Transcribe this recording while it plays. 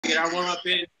Get our warm up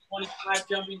in 25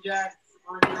 jumping jacks.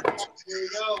 Here we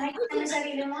go.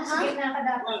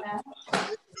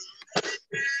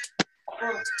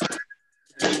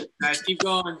 Guys, keep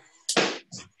going.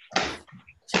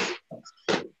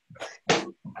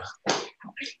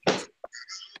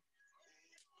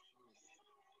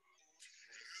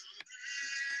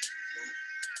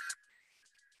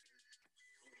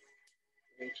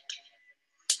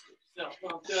 Self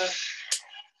pumped up.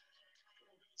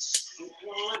 Keep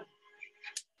going.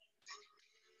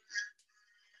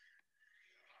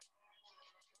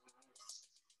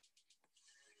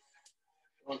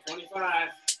 25.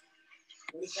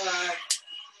 25.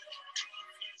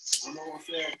 I'm almost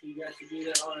there. You guys should be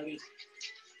there already.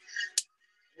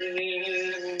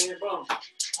 Boom. All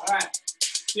right.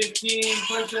 15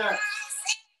 push-ups.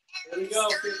 There we go.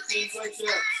 15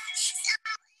 push-ups.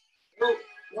 Oh,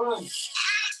 1, 2,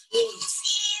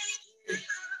 3,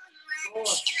 4,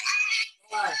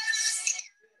 5,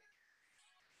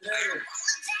 7,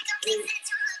 8,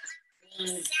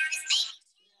 9,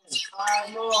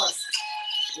 5 more.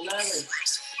 11,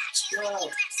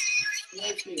 12,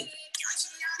 13,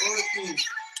 14,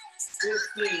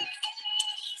 15.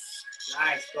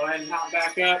 Nice. Go ahead and hop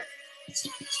back up.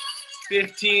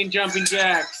 15 jumping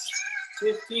jacks.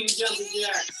 15 jumping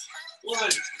jacks.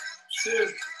 1,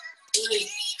 2, 3,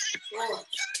 4,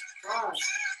 5,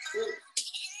 6,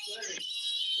 7,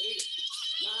 8,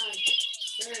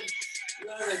 9, 10,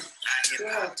 11,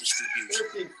 12,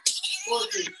 13,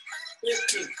 14,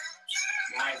 15.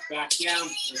 Nice. Back down.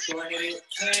 Let's go ahead and hit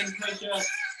 10 push-ups.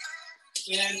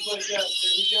 10 push-ups.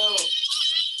 Here we go.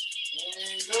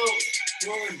 And go.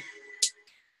 1,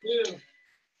 2,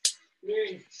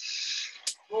 3,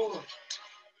 4, 5,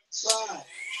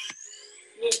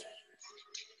 6,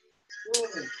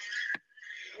 7,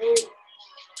 8,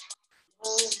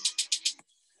 9,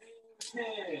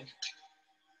 10.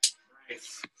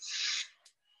 Nice.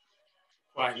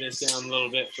 Quieten this down a little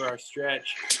bit for our stretch.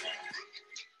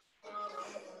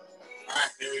 All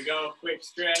right, here we go. Quick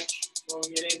stretch. We'll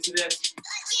get into this.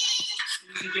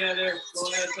 Together. Go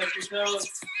ahead, touch your toes.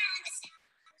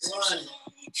 1,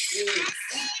 2,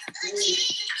 3,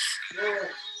 4,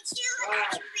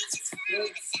 5,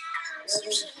 6,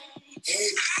 7, 8,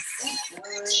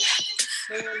 9,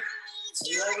 10,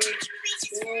 11,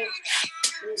 12,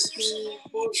 13,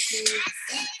 14,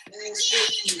 and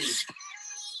 15.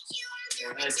 Go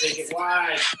ahead, take it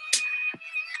wide.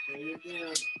 Bring it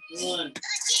down. 1,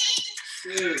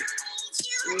 2,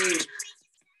 3,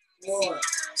 4,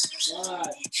 5,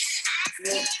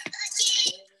 6,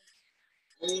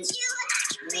 7, 8,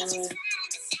 9,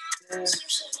 10,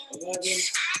 11,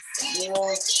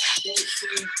 12,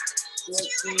 13,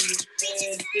 14,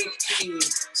 and 15.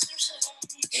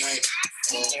 Nice.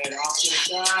 Go ahead, off to the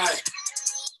side.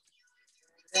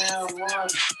 Down. 1,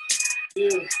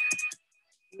 2,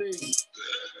 3,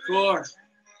 4,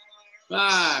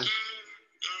 5,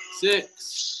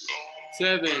 6,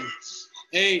 7,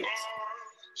 8,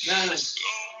 9,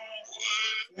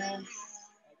 10,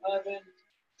 11,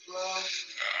 12,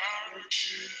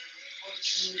 13,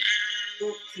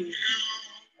 14, 15.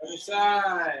 Other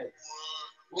side.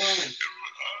 1,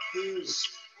 2,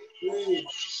 3,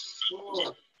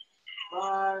 4,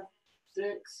 5,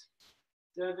 6,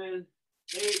 7,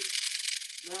 8,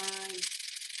 9,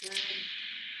 10,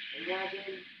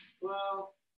 11, 12,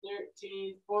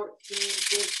 13, 14,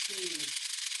 15.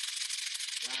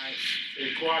 Nice.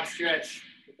 Big quad stretch.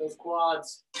 Get those quads.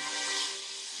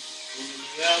 Moving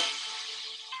it up.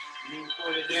 Knee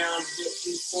pointed down. Get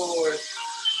feet forward.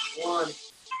 1,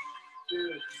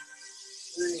 2,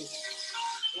 3,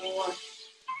 4,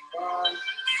 5,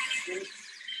 6,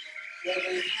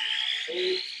 7,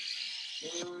 8,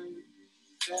 9,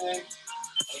 10,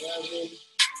 11,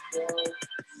 12,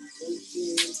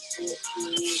 13,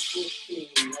 14,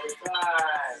 15. Other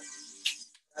side.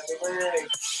 Grab the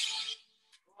legs.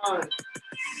 1,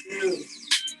 2,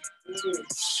 3,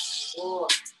 4,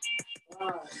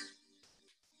 5,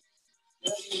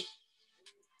 7,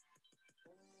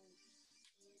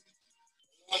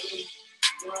 11,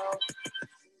 12,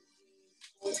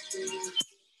 14,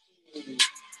 15.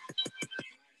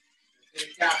 Take a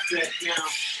calf stretch now.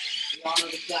 We all know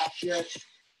the calf stretch.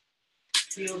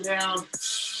 Heel down.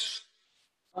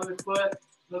 Other foot.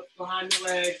 Hook behind the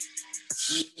leg.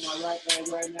 Using my right leg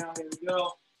right now. Here we go.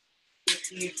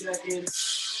 15 seconds.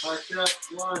 Arch up.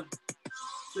 1,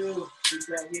 2. Keep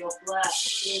that heel flat.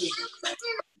 3,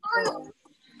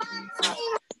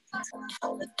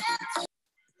 4, 5,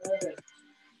 7,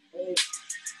 8,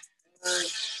 9,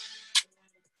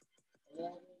 10,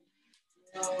 11,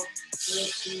 12,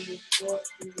 13,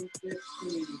 14,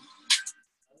 15.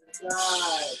 Other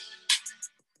side.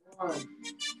 1,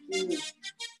 2,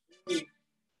 3,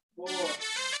 4, 5,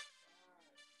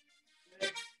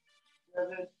 6,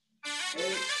 7, 8,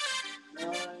 9,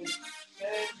 10,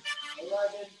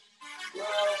 11, 12,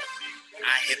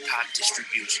 hip-hop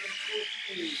distribution.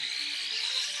 15.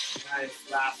 Nice,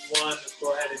 last one. Let's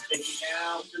go ahead and take it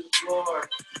down to the floor.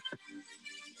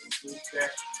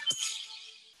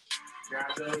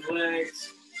 Grab those legs.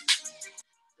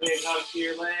 Big hug to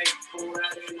your legs. Pull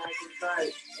that in nice and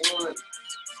tight. 1,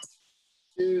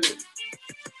 2, 3,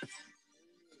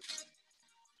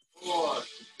 4. 5,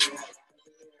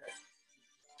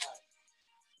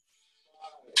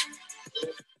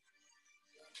 6,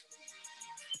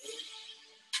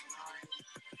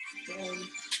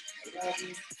 7, 8, 9, 10,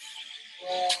 11,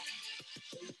 12,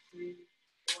 13,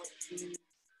 14,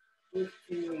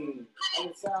 15.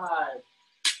 Other side.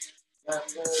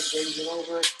 Left leg, raise it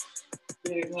over.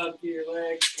 Big hug to your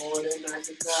legs. Pull it in nice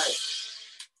and tight.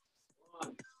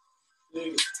 1,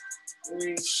 2,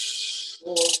 3,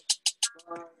 4,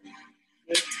 5,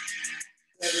 6,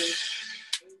 7,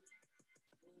 8,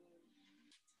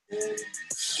 9, 10,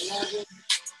 11,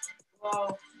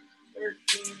 12,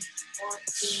 13, 14,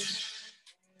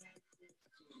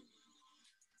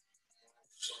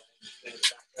 and 15.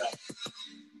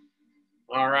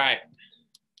 All right.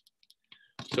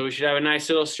 So we should have a nice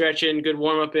little stretch in, good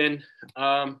warm up in.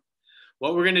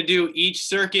 What we're gonna do, each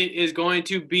circuit is going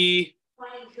to be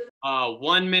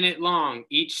 1 minute long,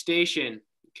 each station,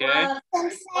 okay?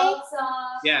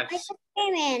 Yes. I just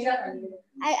came in.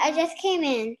 I just came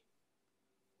in.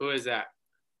 Who is that?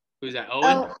 Who's that,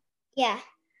 Owen? Oh, yeah.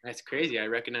 That's crazy, I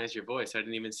recognize your voice, I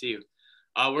didn't even see you.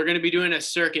 We're gonna be doing a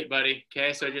circuit, buddy,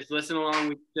 okay? So just listen along,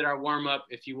 we did our warm up.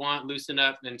 If you want, loosen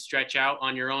up and stretch out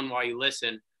on your own while you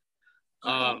listen.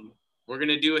 We're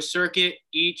gonna do a circuit.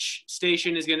 Each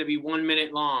station is gonna be 1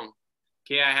 minute long.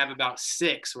 Okay, I have about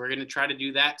 6. We're gonna try to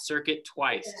do that circuit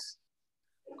twice.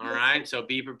 All right, so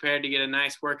be prepared to get a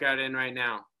nice workout in right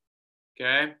now.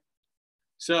 Okay,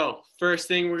 so first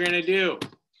thing we're gonna do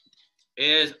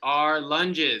is our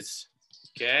lunges.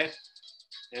 Okay,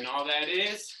 and all that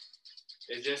is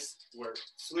just we're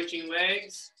switching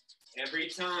legs every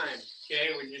time.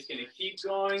 Okay, we're just gonna keep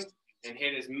going and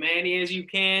hit as many as you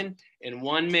can in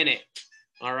 1 minute.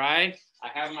 All right, I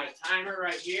have my timer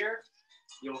right here.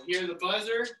 You'll hear the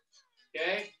buzzer,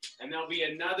 okay? And there'll be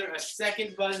a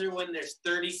second buzzer when there's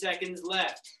 30 seconds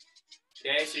left.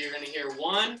 Okay, so you're gonna hear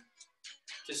 1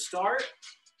 to start.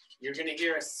 You're gonna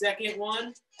hear a second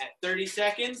one at 30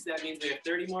 seconds. That means we have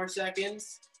 30 more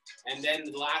seconds. And then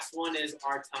the last one is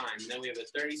our time. Then we have a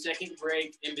 30-second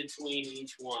break in between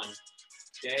each one.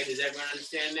 Okay, does everyone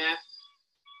understand that?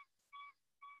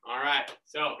 All right,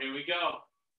 so here we go.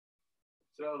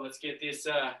 So let's get this,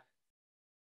 let's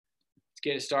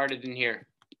get it started in here.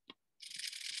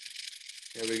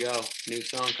 There we go, new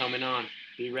song coming on.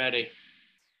 Be ready.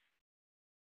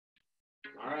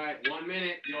 All right, 1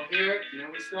 minute, you'll hear it, and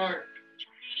then we start.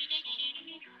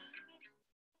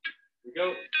 Here we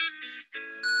go.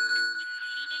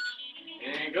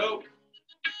 And go.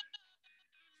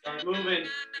 Start moving.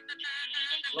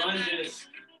 Lunges.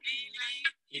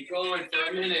 Keep going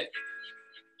for a minute.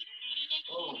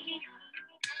 Oh.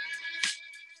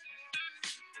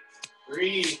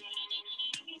 Breathe.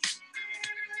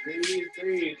 Breathe,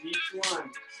 breathe. Each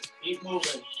one. Keep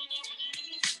moving.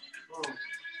 Boom.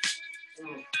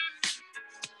 Boom.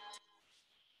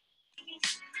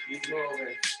 Keep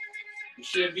moving. You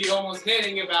should be almost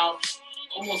hitting about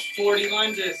almost 40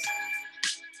 lunges.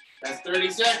 That's 30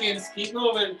 seconds. Keep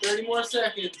moving. 30 more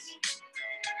seconds.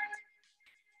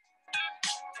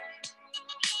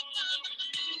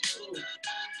 Ooh.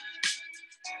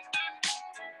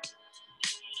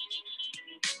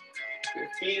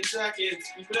 15 seconds.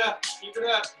 Keep it up. Keep it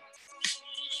up.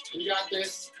 We got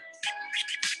this.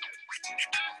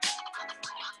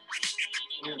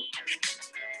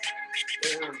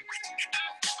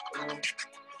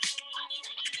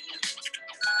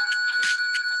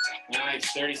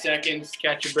 Nice. 30 seconds.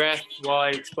 Catch your breath while I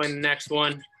explain the next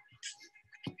one.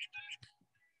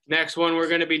 Next one we're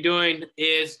going to be doing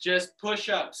is just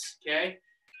push-ups, okay?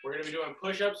 We're going to be doing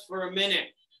push-ups for a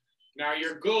minute. Now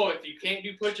your goal, if you can't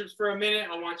do push-ups for a minute,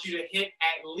 I want you to hit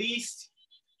at least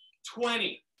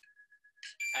 20.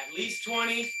 At least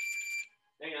 20.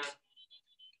 Hang on.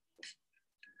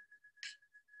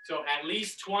 So at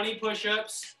least 20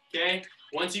 push-ups, okay?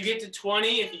 Once you get to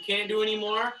 20, if you can't do any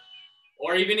more,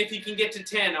 or even if you can get to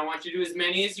 10, I want you to do as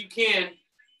many as you can.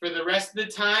 For the rest of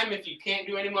the time, if you can't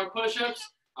do any more push-ups,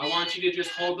 I want you to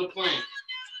just hold the plank,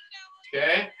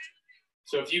 okay?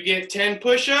 So if you get 10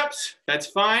 push-ups, that's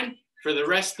fine. For the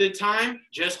rest of the time,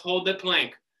 just hold the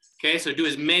plank, okay? So do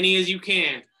as many as you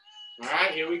can. All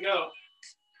right, here we go.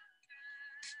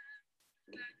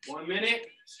 1 minute,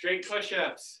 straight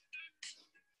push-ups.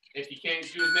 If you can't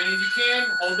do as many as you can,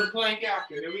 hold the plank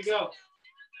after. Here we go.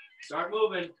 Start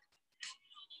moving.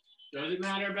 Doesn't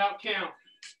matter about count.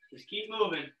 Just keep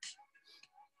moving.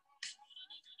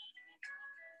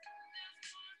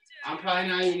 I'm probably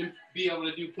not even gonna be able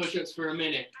to do push-ups for a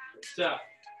minute. It's tough.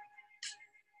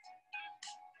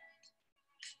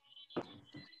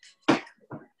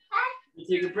 You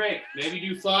take a break. Maybe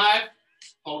do 5.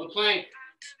 Hold the plank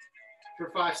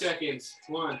for 5 seconds.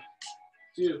 1,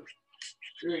 2,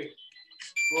 3,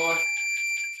 4,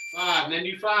 5. And then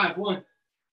do 5. 1,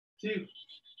 2,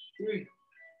 3,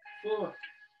 4,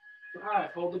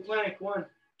 5. Hold the plank. 1,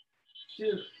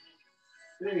 2,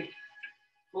 3,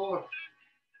 4,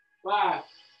 5.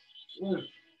 1,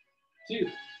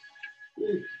 2,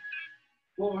 3,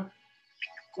 4,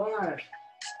 5.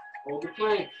 Hold the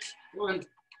plank. 1,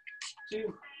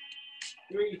 2,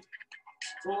 3,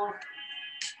 4,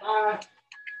 5.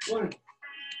 1,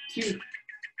 2,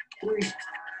 3,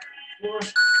 4,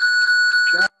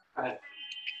 5.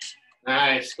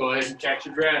 Nice. Go ahead and catch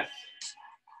your breath.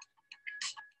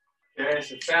 Okay,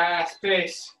 it's a fast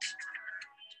pace.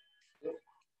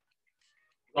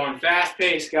 Going fast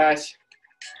pace, guys.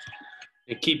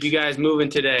 And keep you guys moving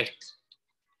today.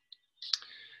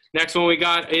 Next one we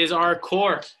got is our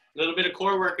core. A little bit of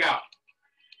core workout.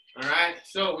 All right,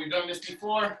 so we've done this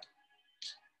before.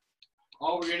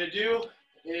 All we're gonna do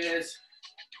is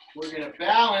we're gonna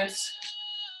balance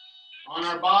on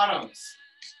our bottoms,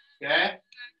 okay?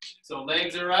 So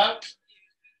legs are up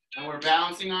and we're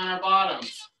balancing on our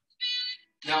bottoms.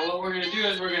 Now what we're gonna do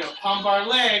is we're gonna pump our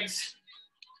legs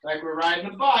like we're riding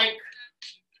a bike.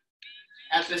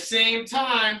 At the same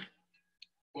time,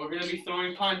 we're gonna be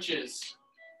throwing punches.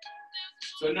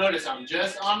 So notice I'm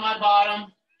just on my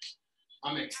bottom,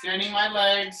 I'm extending my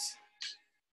legs,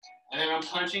 and then I'm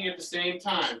punching at the same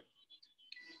time.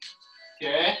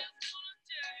 Okay?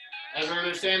 Everyone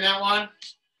understand that one?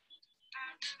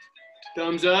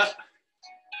 Thumbs up.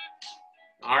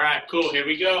 All right, cool, here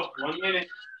we go. 1 minute.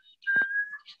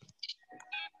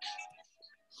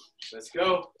 Let's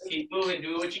go. Keep moving,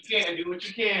 do what you can, do what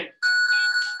you can.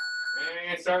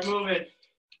 And start moving.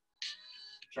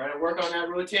 Try to work on that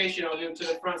rotation. I'll do it to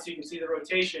the front so you can see the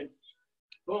rotation.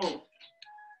 Boom.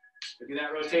 Look at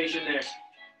that rotation there.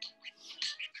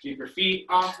 Keep your feet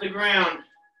off the ground.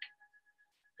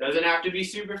 Doesn't have to be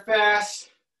super fast.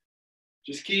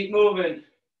 Just keep moving.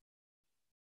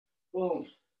 Boom.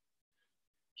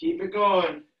 Keep it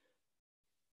going.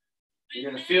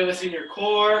 You're gonna feel this in your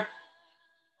core,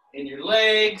 in your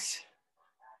legs,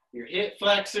 your hip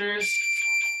flexors,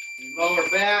 your lower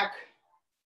back.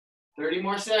 30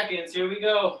 more seconds, here we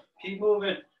go. Keep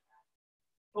moving.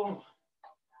 Boom.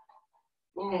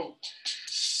 Boom.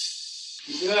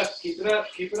 Keep it up, keep it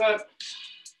up, keep it up.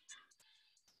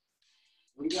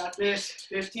 We got this,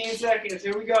 15 seconds,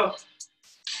 here we go.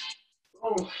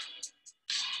 Boom.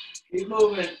 Keep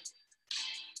moving.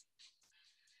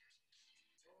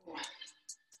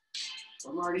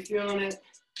 I'm already feeling it.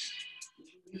 You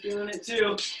should be feeling it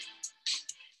too.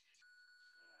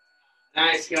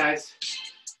 Nice, guys.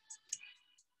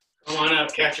 Come on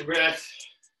up, catch your breath.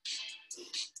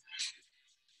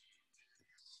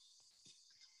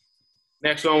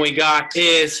 Next one we got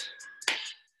is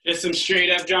just some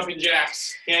straight up jumping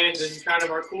jacks. Okay, this is kind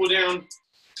of our cool down.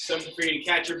 Something for you to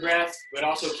catch your breath, but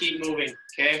also keep moving,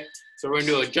 okay? So we're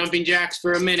gonna do a jumping jacks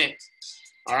for a minute.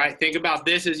 All right, think about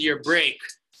this as your break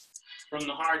from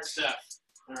the hard stuff,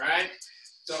 all right?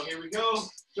 So here we go,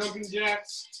 jumping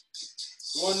jacks.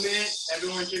 1 minute,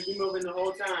 everyone should be moving the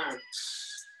whole time.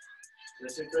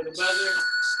 Listen for the buzzer,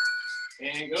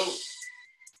 and go.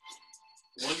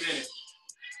 1 minute.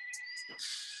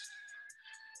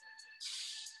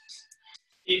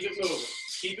 Keep it moving,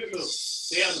 keep it moving.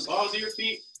 Stay on the balls of your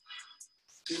feet,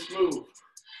 just move.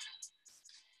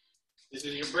 This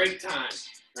is your break time,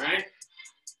 all right?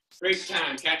 Break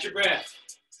time, catch your breath.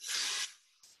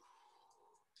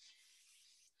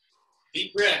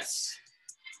 Deep breaths,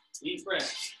 deep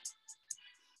breaths.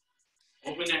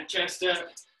 Open that chest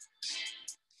up.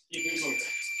 Keep it moving.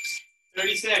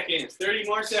 30 seconds, 30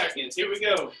 more seconds. Here we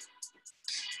go.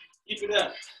 Keep it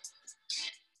up.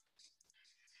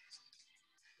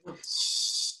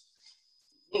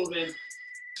 Moving.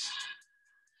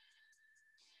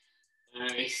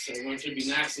 Nice. Everyone should be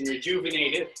nice and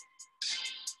rejuvenated,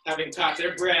 having caught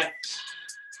their breath.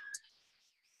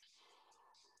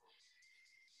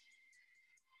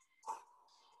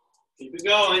 Keep it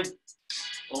going.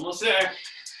 Almost there.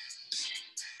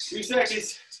 3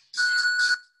 seconds.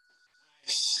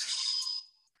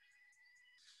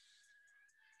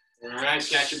 All right,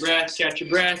 catch your breath, catch your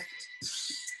breath.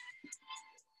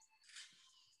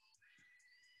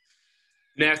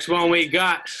 Next one we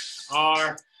got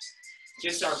are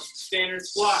just our standard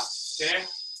squats, okay?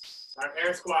 Our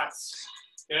air squats,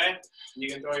 okay? You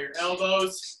can throw your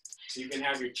elbows, you can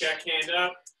have your check hand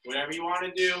up, whatever you want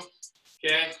to do,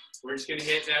 okay? We're just gonna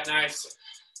hit that nice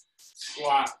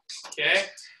squat, okay?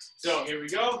 So here we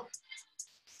go.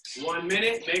 1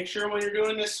 minute, make sure when you're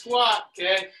doing this squat,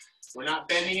 okay? We're not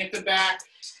bending at the back,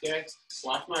 okay?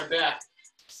 Watch my back.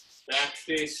 Back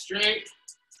stays straight.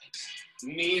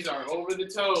 Knees are over the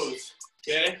toes,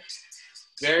 okay?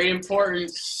 Very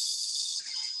important.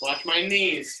 Watch my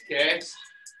knees, okay?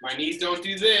 My knees don't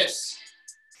do this.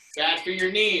 Bad for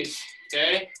your knees,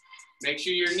 okay? Make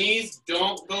sure your knees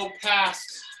don't go past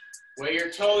where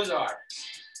your toes are.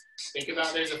 Think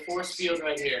about there's a force field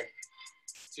right here.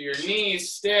 So your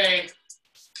knees stay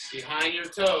behind your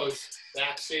toes.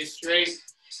 Back stays straight,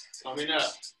 coming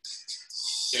up.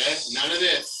 Okay, none of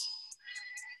this.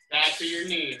 Bad for your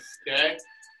knees, okay?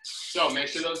 So make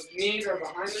sure those knees are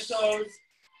behind the toes.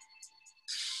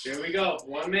 Here we go,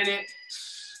 1 minute.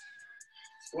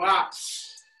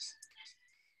 Squats.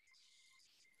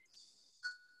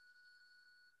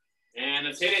 And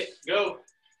let's hit it, go.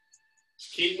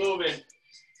 Keep moving.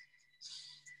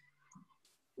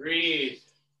 Breathe.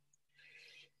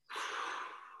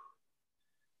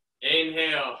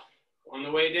 Inhale on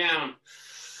the way down.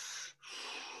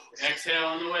 Exhale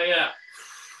on the way up.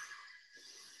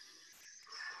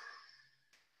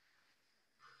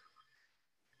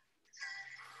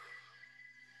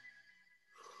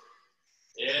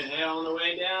 Inhale on the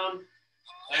way down.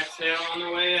 Exhale on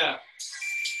the way up.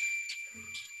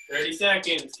 30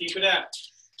 seconds. Keep it up.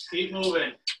 Keep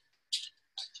moving.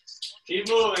 Keep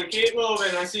moving. Keep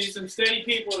moving. I see some steady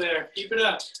people there. Keep it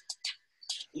up.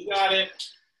 You got it.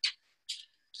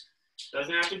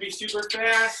 Doesn't have to be super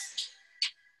fast.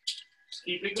 Just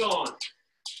keep it going.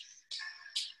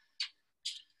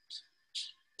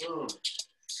 Boom.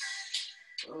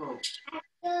 Boom.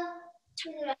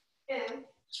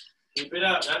 Keep it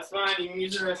up. That's fine. You can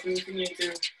use the restroom if you need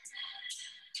to.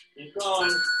 Keep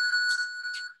going.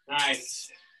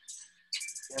 Nice.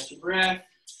 Catch your breath.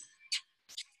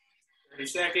 30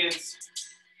 seconds.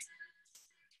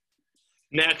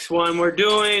 Next one we're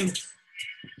doing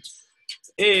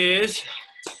is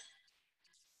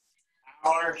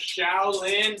our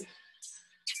Shaolin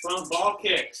front ball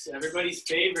kicks. Everybody's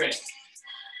favorite.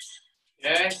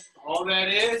 Okay? All that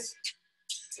is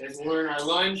we're in our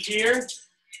lunge here.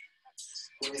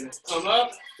 We're going to come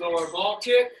up, throw our ball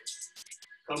kick,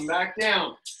 come back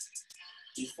down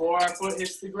before our foot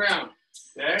hits the ground.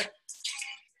 Okay?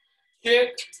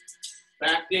 Kick,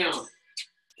 back down.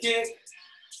 Kick,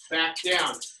 back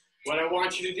down. What I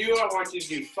want you to do, I want you to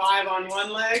do 5 on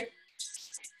one leg,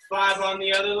 5 on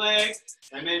the other leg,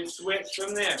 and then switch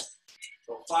from there.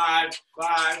 So 5,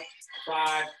 5,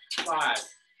 5, 5.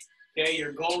 Okay,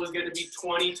 your goal is going to be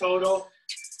 20 total.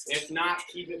 If not,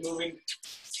 keep it moving.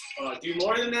 Do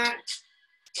more than that,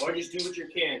 or just do what you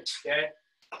can, okay?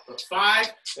 So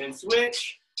 5, then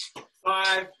switch,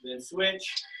 5, then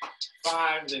switch,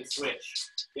 5, then switch,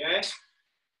 okay?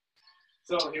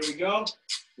 So here we go,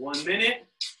 1 minute.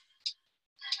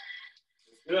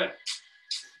 Let's do it.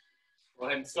 Go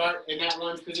ahead and start in that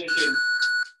lunge position.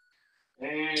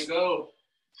 And go.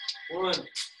 1,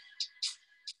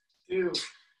 2,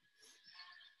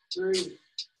 3,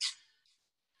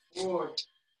 4,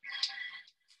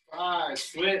 5,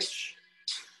 switch.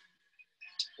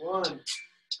 1,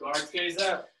 guard stays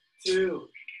up. 2,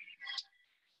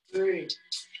 3,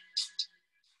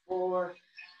 4,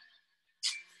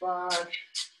 5,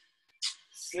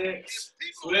 6,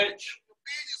 switch.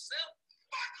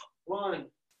 1,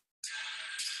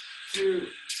 2,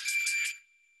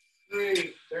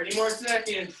 3, 30 more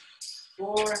seconds.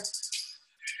 4,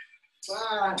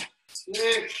 5,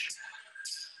 6,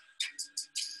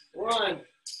 1,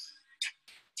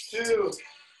 2,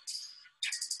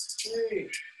 3,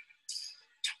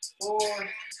 4,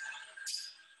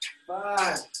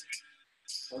 5.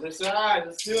 Other side,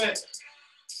 let's do it.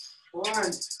 1,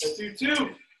 let's do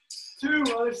 2. 2,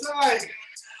 other side.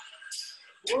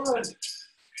 1,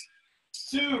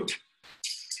 2,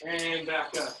 and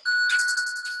back up.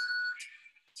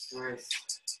 Nice.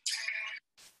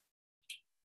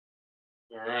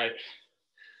 All right.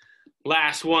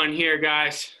 Last one here,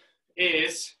 guys,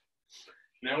 is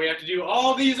now we have to do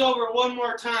all these over one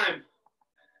more time.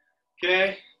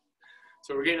 Okay?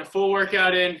 So we're getting a full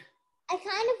workout in. I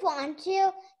kind of want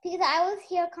to because I was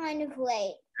here kind of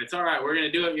late. It's all right. We're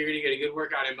going to do it. You're going to get a good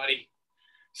workout in, buddy.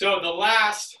 So the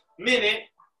last minute,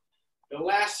 the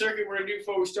last circuit we're going to do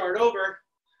before we start over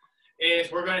is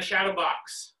we're gonna shadow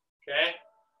box, okay?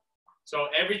 So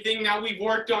everything that we've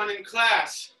worked on in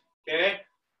class, okay?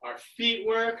 Our feet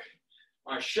work,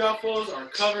 our shuffles, our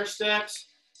cover steps.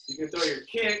 You can throw your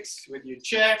kicks with your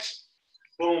check.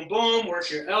 Boom, boom, work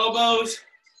your elbows.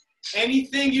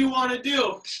 Anything you want to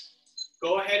do,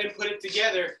 go ahead and put it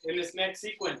together in this next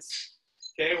sequence.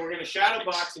 Okay, we're going to shadow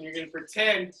box, and you're going to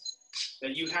pretend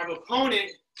that you have an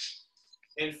opponent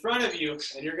in front of you,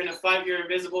 and you're going to fight your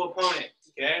invisible opponent.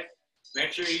 Okay,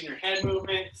 make sure you're using your head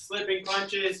movement, slipping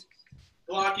punches,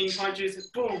 blocking punches,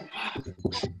 boom, pop,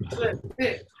 slip,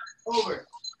 hit, over.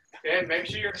 Okay, make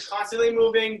sure you're constantly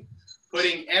moving,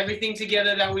 putting everything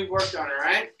together that we've worked on, all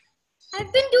right?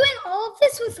 I've been doing all of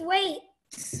this with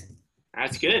weights.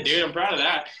 That's good, dude. I'm proud of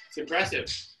that. It's impressive.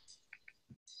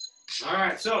 All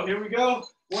right, so here we go.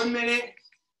 1 minute,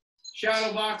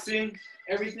 shadow boxing,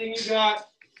 everything you got,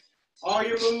 all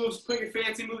your moves. Put your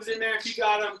fancy moves in there if you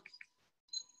got them.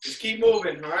 Just keep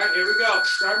moving, all right? Here we go.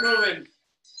 Start moving.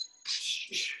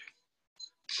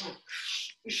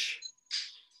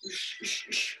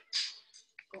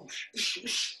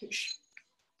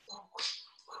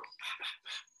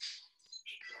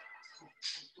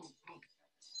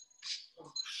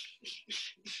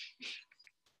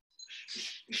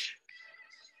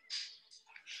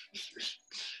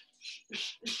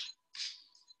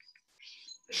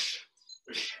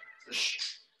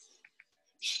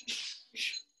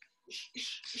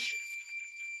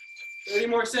 30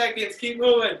 more seconds. Keep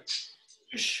moving.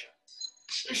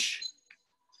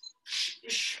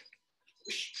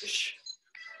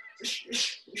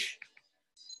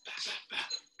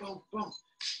 Boom, boom.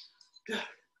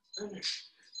 Under.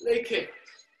 Leg kick.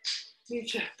 Knee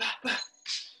check.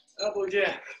 Elbow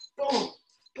jack. Boom,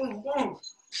 boom, boom.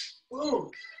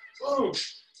 Boom, boom.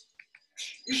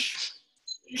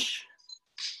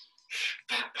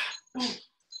 Boom.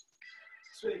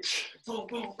 Switch. Boom,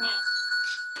 boom, boom.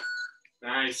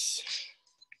 Nice.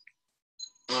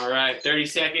 All right, 30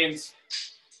 seconds.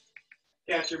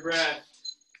 Catch your breath.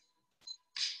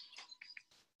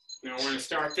 Now we're gonna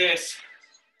start this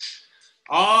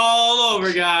all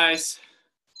over, guys.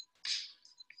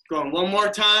 Going one more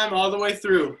time all the way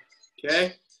through,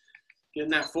 okay?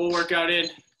 Getting that full workout in,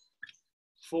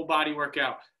 full body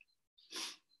workout.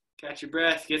 Catch your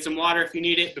breath, get some water if you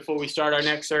need it before we start our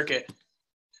next circuit.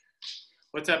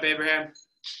 What's up, Abraham?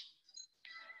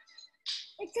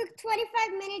 It took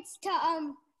 25 minutes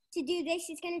to do this.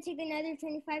 It's gonna take another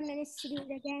 25 minutes to do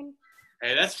it again.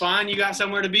 Hey, that's fine. You got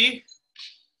somewhere to be?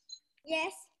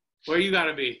 Yes. Where you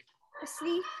gotta be?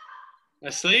 Asleep.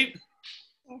 Asleep?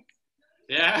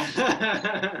 Yeah.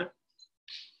 Yeah.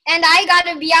 And I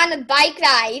gotta be on a bike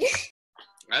ride.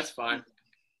 That's fine.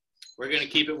 We're gonna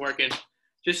keep it working.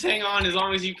 Just hang on as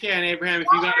long as you can, Abraham. If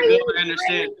you gotta go, I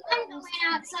understand. I'm going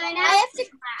outside. I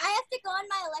have to go on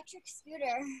my electric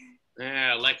scooter.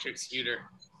 Yeah, electric scooter.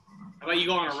 How about you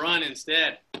go on a run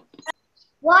instead?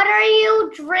 What are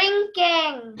you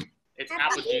drinking? It's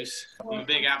apple juice. I'm a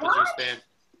big apple juice fan.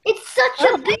 It's such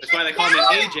a big. That's why they call me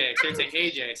AJ. Sensei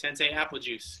AJ. Sensei Apple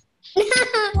Juice.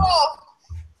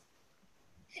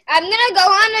 I'm gonna go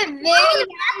on a very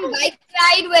long bike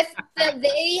ride with the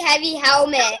very heavy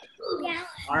helmet.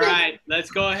 All right,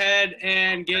 let's go ahead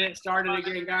and get it started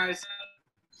again, guys.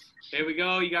 Here we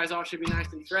go. You guys all should be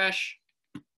nice and fresh.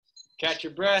 Catch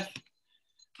your breath.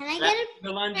 Can I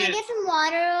get some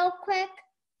water real quick?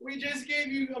 We just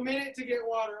gave you a minute to get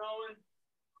water, Owen.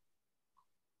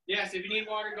 Yes, if you need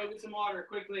water, go get some water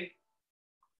quickly.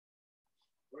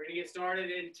 We're going to get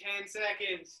started in 10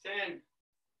 seconds. 10,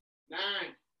 9,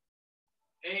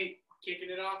 8. Kicking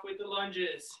it off with the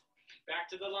lunges. Back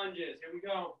to the lunges. Here we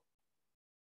go.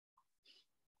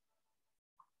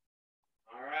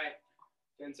 All right.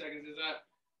 10 seconds is up.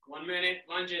 1 minute.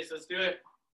 Lunges. Let's do it.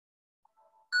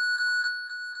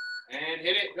 And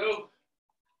hit it. Go.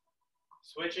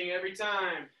 Switching every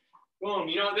time. Boom.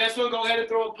 You know this one? Go ahead and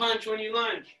throw a punch when you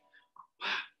lunge.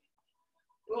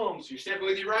 Boom. So you're stepping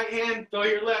with your right hand. Throw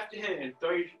your left hand.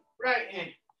 Throw your right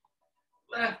hand.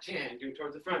 Left hand. Do it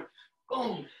towards the front.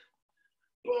 Boom.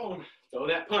 Boom. Throw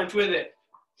that punch with it.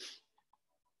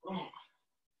 Boom.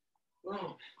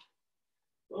 Boom.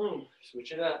 Boom.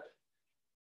 Switch it up.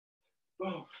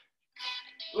 Boom.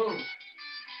 Boom.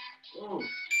 Boom.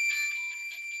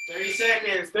 30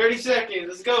 seconds. 30 seconds.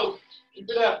 Let's go. Keep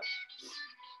it up.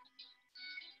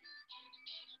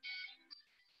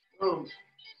 Boom.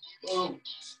 Boom.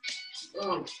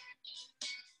 Boom.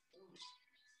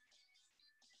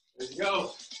 Let's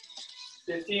go.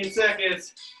 15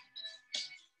 seconds.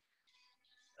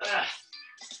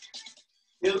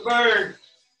 Feel the burn.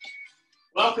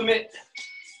 Welcome it.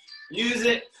 Use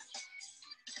it.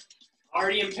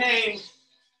 Already in pain.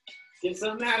 Get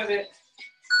something out of it.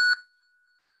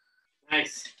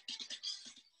 Nice.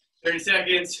 30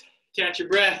 seconds. Catch your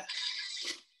breath.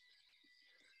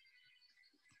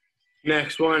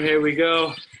 Next one, here we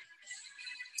go.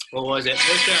 What was it?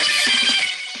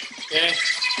 Push-ups. Okay.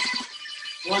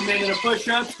 1 minute of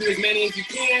push-ups. Do as many as you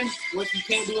can. What you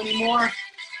can't do anymore,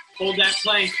 hold that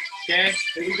plank. Okay.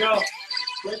 Here we go.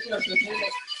 Push-ups. Let's hit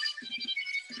it.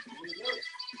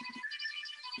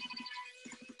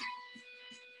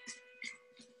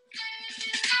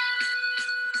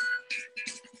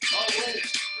 Oh wait,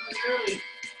 not early.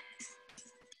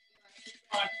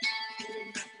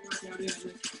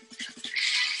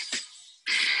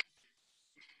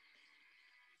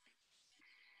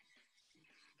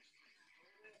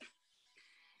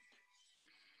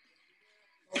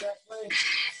 Hold that plank.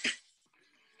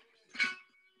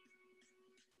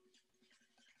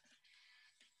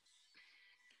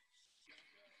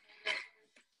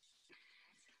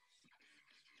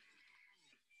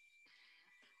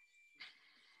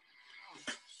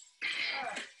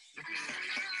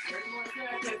 30 more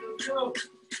seconds. Let's go.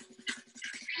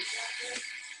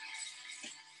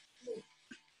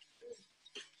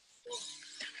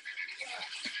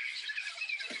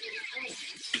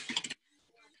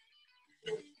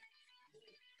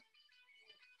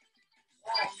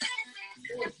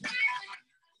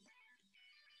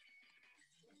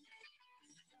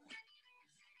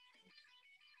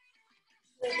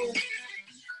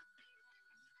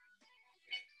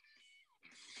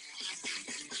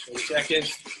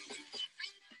 Seconds.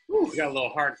 Ooh, we got a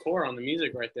little hardcore on the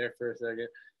music right there for a second.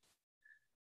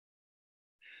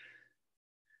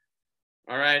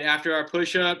 All right, after our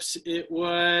push-ups, it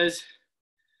was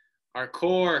our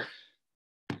core.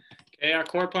 Okay, our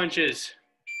core punches.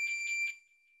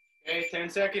 Okay, 10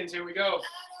 seconds, here we go.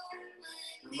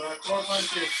 Remember our core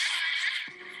punches.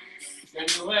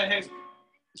 Bend your leg.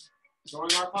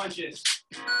 Throwing our punches.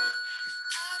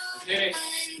 Okay,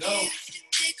 go.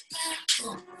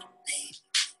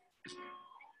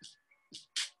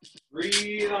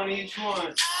 Breathe on each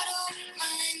one.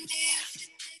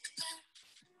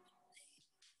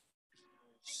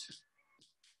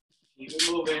 Keep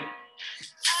it moving.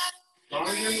 As long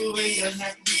as you're moving, doesn't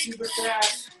have to be super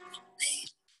fast.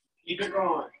 Keep it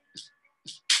going.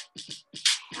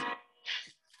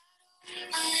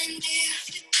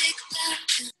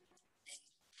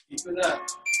 Keep it up.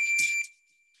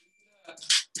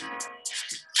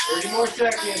 30 more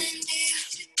seconds.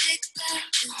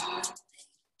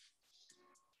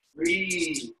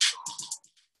 Breathe.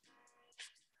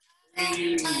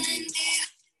 Breathe.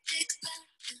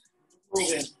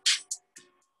 Moving.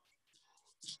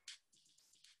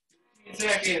 15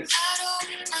 seconds.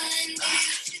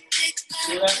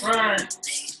 Feel that burn.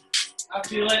 I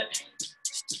feel it.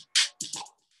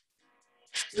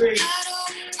 3,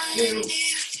 2,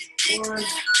 1.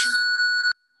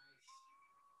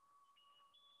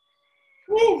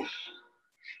 Woo.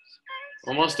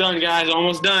 Almost done, guys.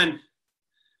 Almost done.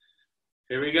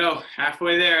 Here we go.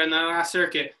 Halfway there in the last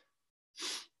circuit.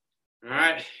 All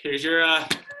right. Here's your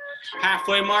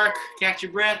halfway mark. Catch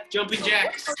your breath. Jumping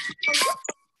jacks. Here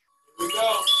we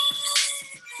go.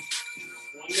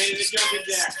 1 minute of jumping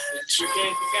jacks. It's your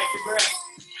chance to catch your breath.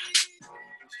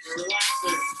 You're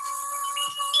relaxing.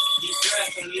 Deep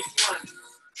breath on each one.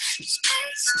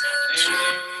 And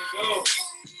go.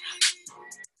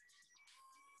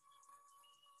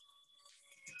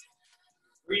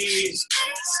 Breathe.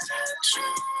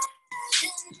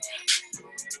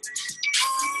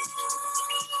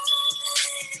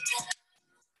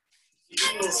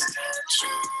 Nice.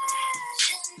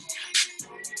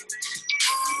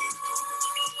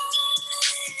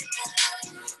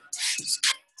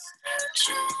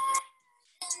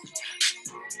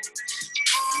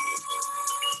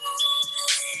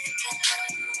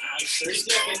 30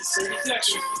 seconds. 30 seconds.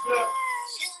 Keep it up.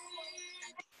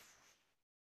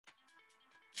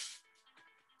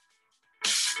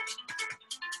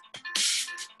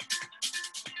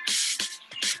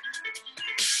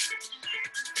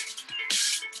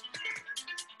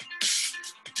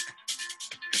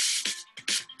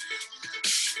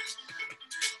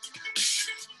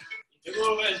 Keep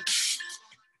moving.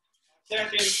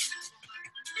 Seconds.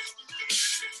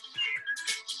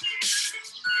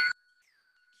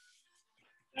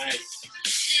 Nice.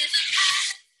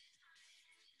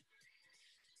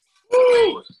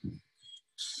 Woo!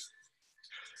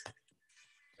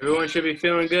 Everyone should be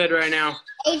feeling good right now.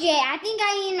 AJ, I think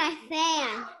I need my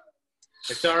fan.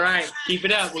 It's all right. Keep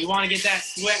it up. We want to get that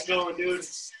sweat going, dude.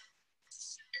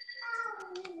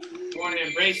 You want to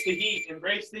embrace the heat.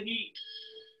 Embrace the heat.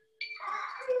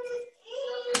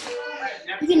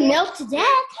 You can melt to death.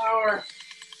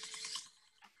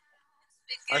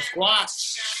 Our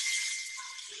squats.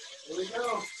 Here we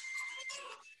go.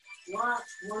 Squat,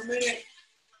 1 minute.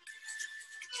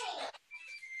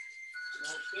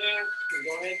 Right there.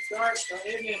 Go ahead and start. Start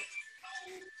hitting it.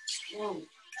 Boom.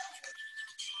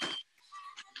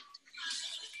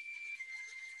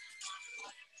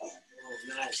 Oh,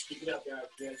 nice. Keep it up, guys.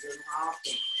 You guys are doing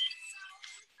awesome.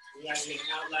 You guys are going to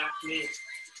outlap me.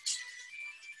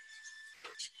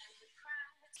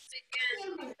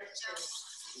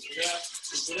 Keep it up.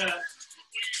 Keep it up.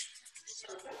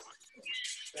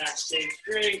 Back stay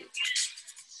straight.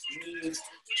 Knees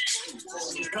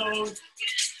on your toes.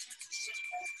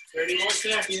 30 more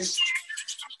seconds.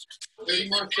 30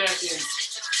 more seconds.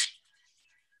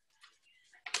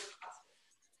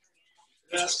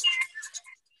 Up.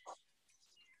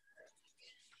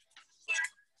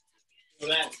 So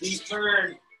that deep burn.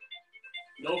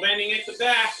 No bending at the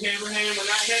back. Hammer hand. We're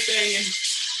not head banging.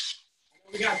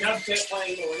 We got dubstep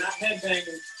playing, but we're not head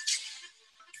banging.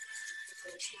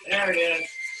 There it is.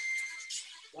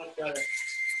 Much better.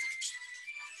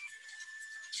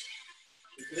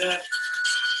 Keep it up.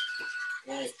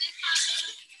 Nice.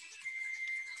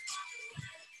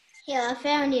 Yeah, I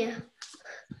found you.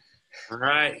 All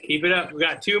right, keep it up. We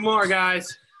got 2 more,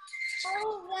 guys.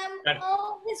 All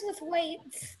of this with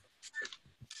weights.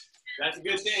 That's a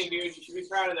good thing, dude. You should be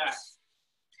proud of that.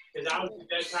 Because I would be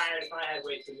dead tired if I had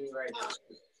weights to do right now.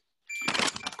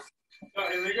 So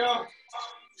here we go.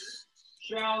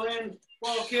 Shaolin,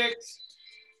 ball kicks,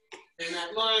 and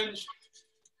that lunge.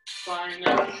 Firing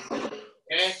that.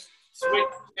 Okay,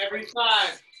 switch every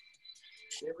side.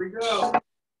 Here we go.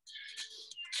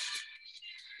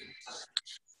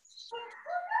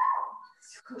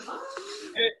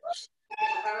 Hit.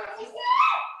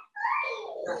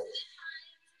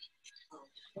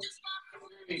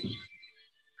 3,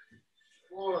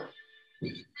 4,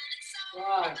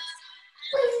 5,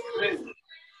 6,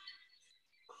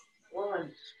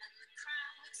 1,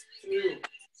 2,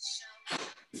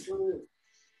 3,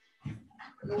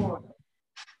 4,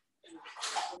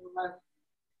 5,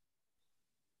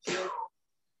 6,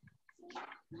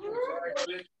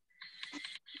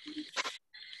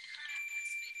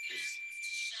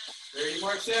 30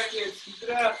 more seconds. Keep it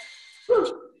up.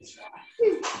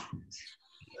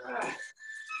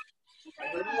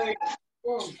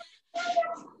 Boom.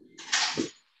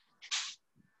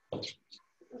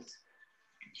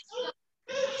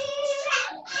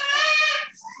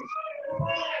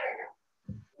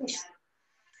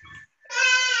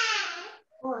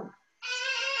 One,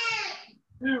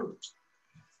 2,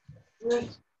 3,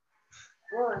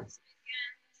 1,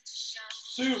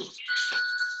 2.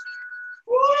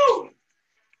 Woo!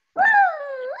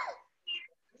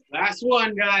 Last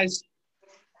one, guys.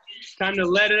 Time to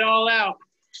let it all out.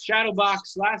 Shadow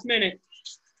box, last minute.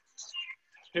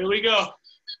 Here we go.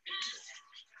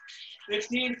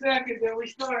 15 seconds, then we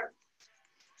start.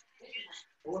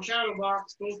 Full shadow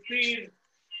box, full speed.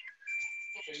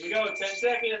 Here we go, 10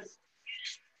 seconds.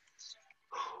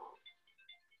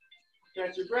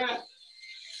 Catch your breath.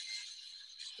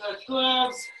 Touch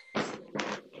gloves.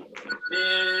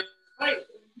 And fight.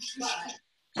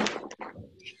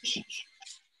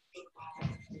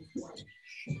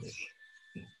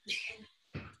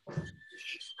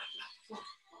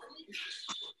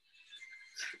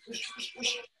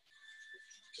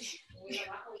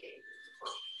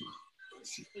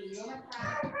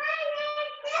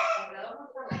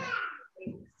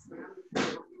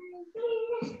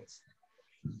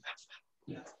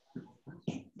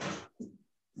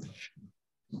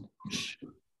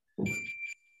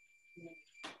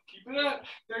 Keep it up.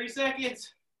 30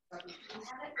 seconds.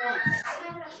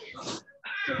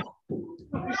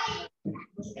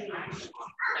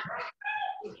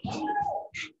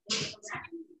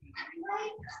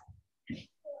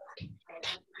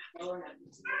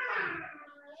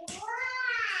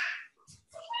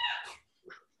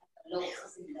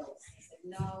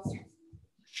 No.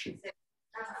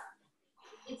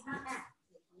 It's not that.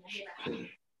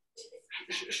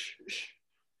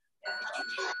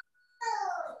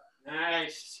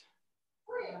 Nice.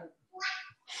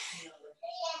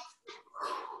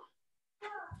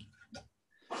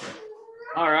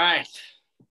 All right.